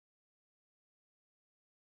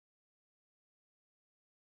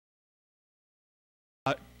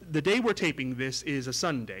the day we're taping this is a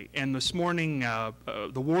Sunday, and this morning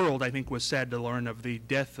the world, I think, was sad to learn of the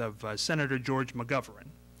death of Senator George McGovern.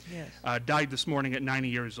 Yes. Died this morning at 90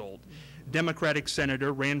 years old. Democratic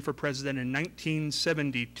senator, ran for president in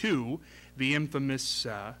 1972, the infamous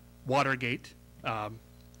Watergate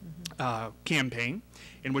campaign,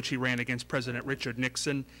 in which he ran against President Richard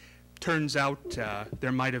Nixon. Turns out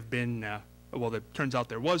there might have been, well, it turns out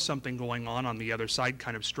there was something going on the other side,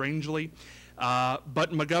 kind of strangely.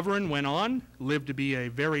 But McGovern went on, lived to be a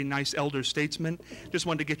very nice elder statesman. Just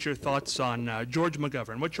wanted to get your thoughts on George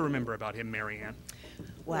McGovern. What you remember about him, Marianne?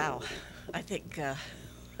 Wow. I think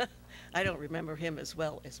I don't remember him as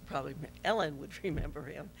well as probably Ellen would remember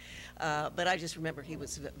him. But I just remember he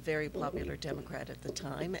was a very popular Democrat at the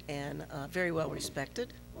time and very well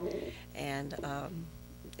respected, and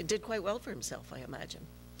did quite well for himself, I imagine.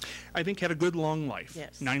 I think had a good long life.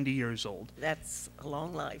 Yes. 90 years old. That's a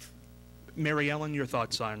long life. Mary Ellen, your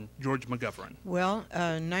thoughts on George McGovern? Well,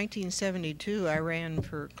 1972, I ran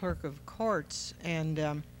for clerk of courts,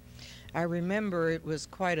 and I remember it was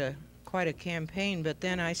quite a campaign. But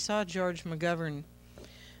then I saw George McGovern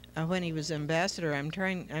when he was ambassador.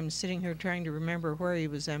 I'm sitting here trying to remember where he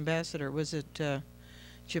was ambassador. Was it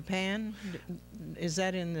Japan? Is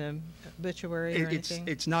that in the obituary or anything?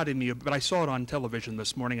 It's not in the, but I saw it on television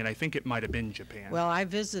this morning, and I think it might have been Japan. Well, I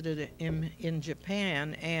visited him in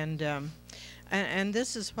Japan, and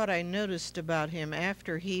this is what I noticed about him.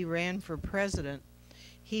 After he ran for president,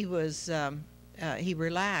 he was he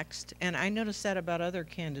relaxed, and I noticed that about other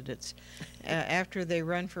candidates. After they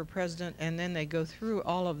run for president and then they go through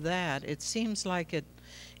all of that, it seems like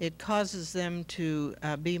it causes them to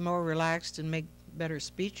be more relaxed and make better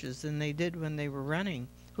speeches than they did when they were running,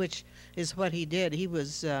 which is what he did. He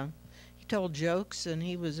was he told jokes, and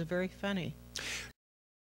he was very funny.